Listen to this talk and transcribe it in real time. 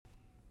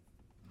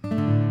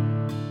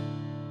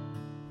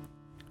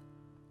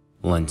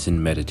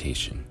Lenten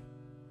Meditation,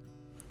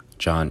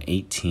 John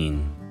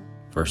 18,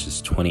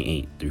 verses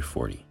 28 through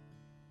 40.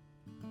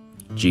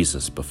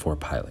 Jesus before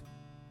Pilate.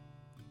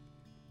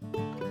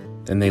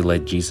 Then they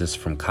led Jesus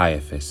from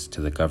Caiaphas to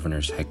the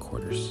governor's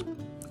headquarters.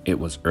 It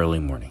was early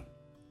morning.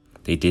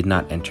 They did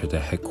not enter the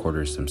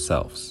headquarters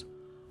themselves,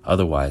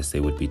 otherwise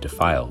they would be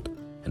defiled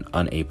and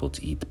unable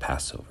to eat the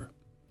Passover.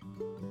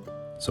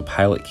 So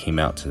Pilate came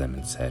out to them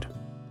and said,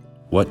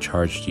 "What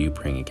charge do you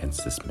bring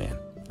against this man?"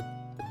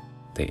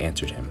 They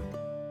answered him,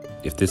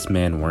 "If this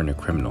man weren't a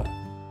criminal,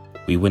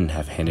 we wouldn't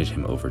have handed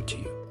him over to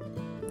you."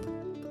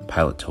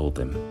 Pilate told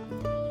them,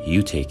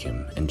 "You take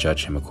him and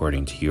judge him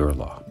according to your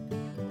law."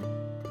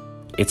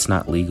 "It's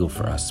not legal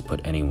for us to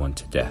put anyone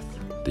to death,"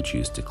 the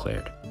Jews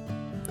declared.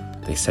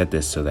 They said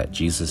this so that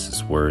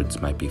Jesus'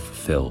 words might be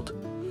fulfilled,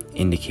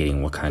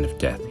 indicating what kind of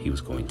death he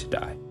was going to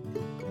die.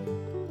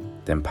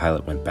 Then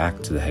Pilate went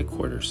back to the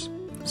headquarters,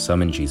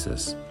 summoned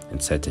Jesus,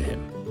 and said to him,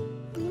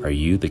 "Are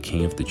you the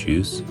king of the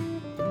Jews?"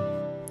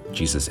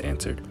 Jesus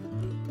answered,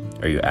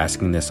 "Are you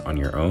asking this on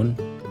your own,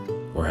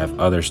 or have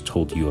others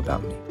told you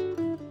about me?"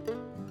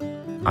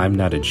 "I'm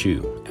not a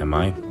Jew, am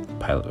I?"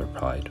 Pilate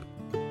replied.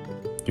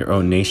 "Your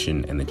own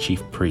nation and the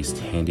chief priest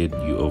handed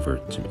you over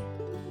to me.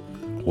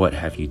 What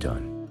have you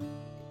done?"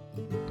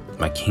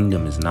 "My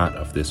kingdom is not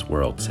of this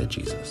world," said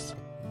Jesus.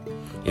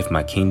 "If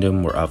my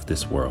kingdom were of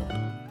this world,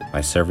 my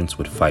servants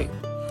would fight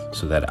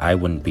so that I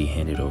wouldn't be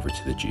handed over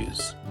to the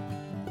Jews.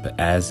 But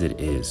as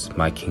it is,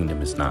 my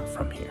kingdom is not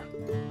from here."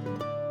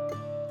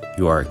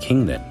 "You are a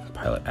king then?"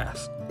 Pilate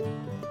asked.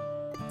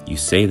 "You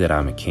say that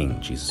I'm a king,"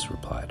 Jesus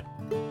replied.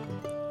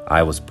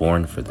 "I was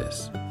born for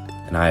this,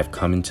 and I have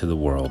come into the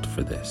world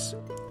for this,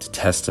 to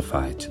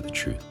testify to the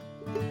truth.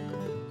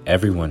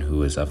 Everyone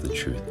who is of the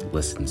truth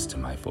listens to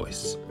my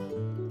voice."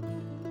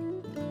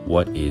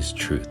 "What is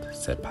truth?"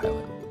 said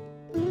Pilate.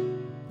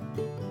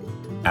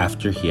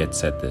 After he had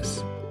said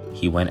this,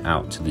 he went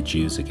out to the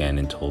Jews again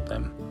and told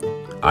them,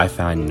 "I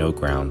find no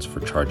grounds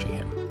for charging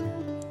him.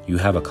 You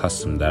have a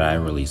custom that I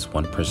release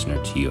one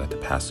prisoner to you at the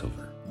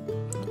Passover.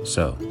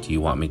 So, do you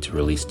want me to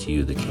release to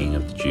you the king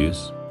of the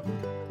Jews?"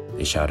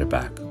 They shouted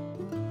back,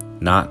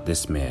 "Not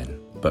this man,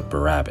 but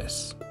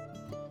Barabbas."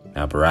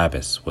 Now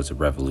Barabbas was a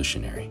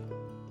revolutionary.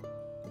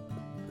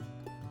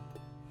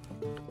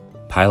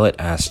 Pilate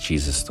asked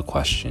Jesus the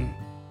question,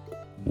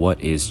 "What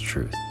is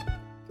truth?"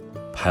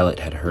 Pilate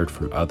had heard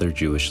from other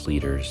Jewish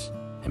leaders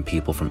and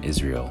people from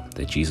Israel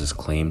that Jesus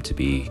claimed to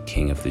be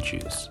King of the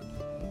Jews.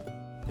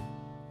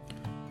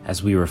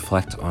 As we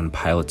reflect on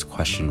Pilate's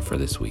question for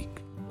this week,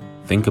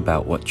 think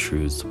about what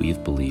truths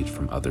we've believed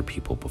from other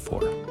people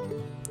before.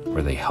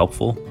 Were they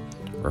helpful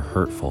or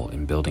hurtful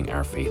in building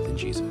our faith in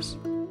Jesus?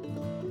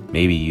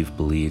 Maybe you've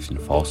believed in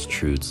false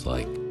truths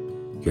like,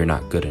 "You're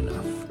not good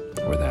enough,"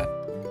 or that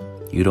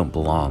you don't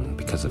belong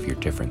because of your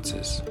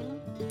differences,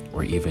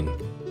 or even,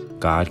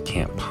 "God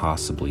can't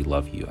possibly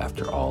love you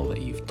after all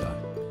that you've done."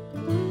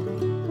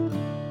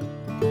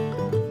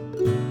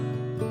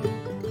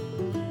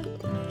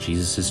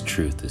 Jesus'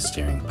 truth is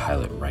staring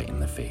Pilate right in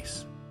the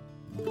face.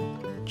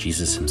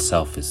 Jesus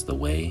himself is the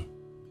way,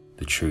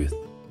 the truth,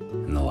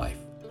 and the life.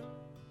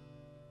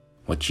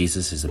 What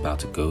Jesus is about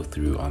to go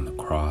through on the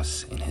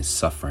cross in his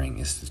suffering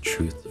is the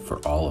truth for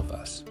all of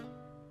us.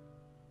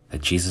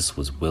 That Jesus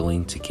was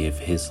willing to give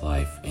his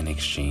life in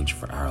exchange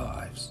for our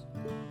lives.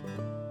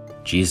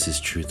 Jesus'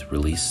 truth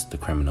released the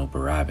criminal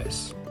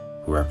Barabbas,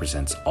 who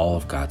represents all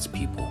of God's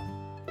people,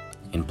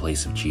 in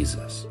place of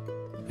Jesus,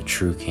 the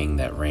true king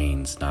that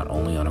reigns not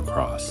only on a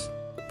cross,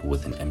 but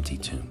with an empty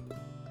tomb.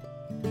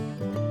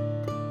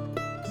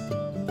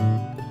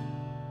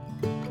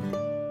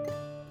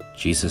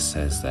 Jesus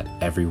says that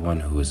everyone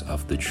who is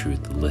of the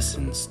truth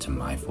listens to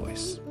my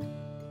voice.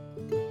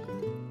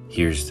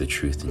 Here's the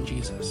truth in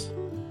Jesus.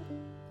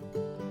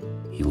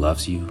 He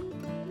loves you.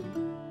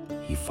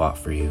 He fought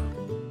for you.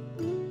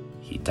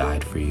 He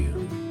died for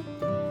you.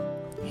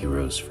 He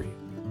rose for you.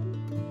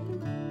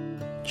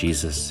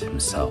 Jesus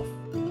himself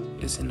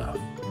is enough.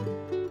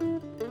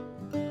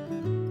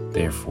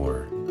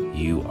 Therefore,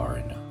 you are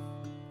enough.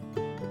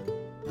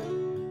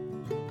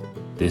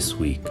 This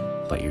week,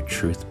 let your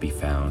truth be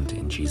found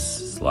in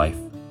Jesus' life,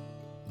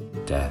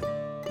 death,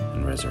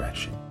 and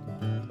resurrection.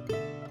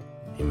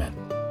 Amen.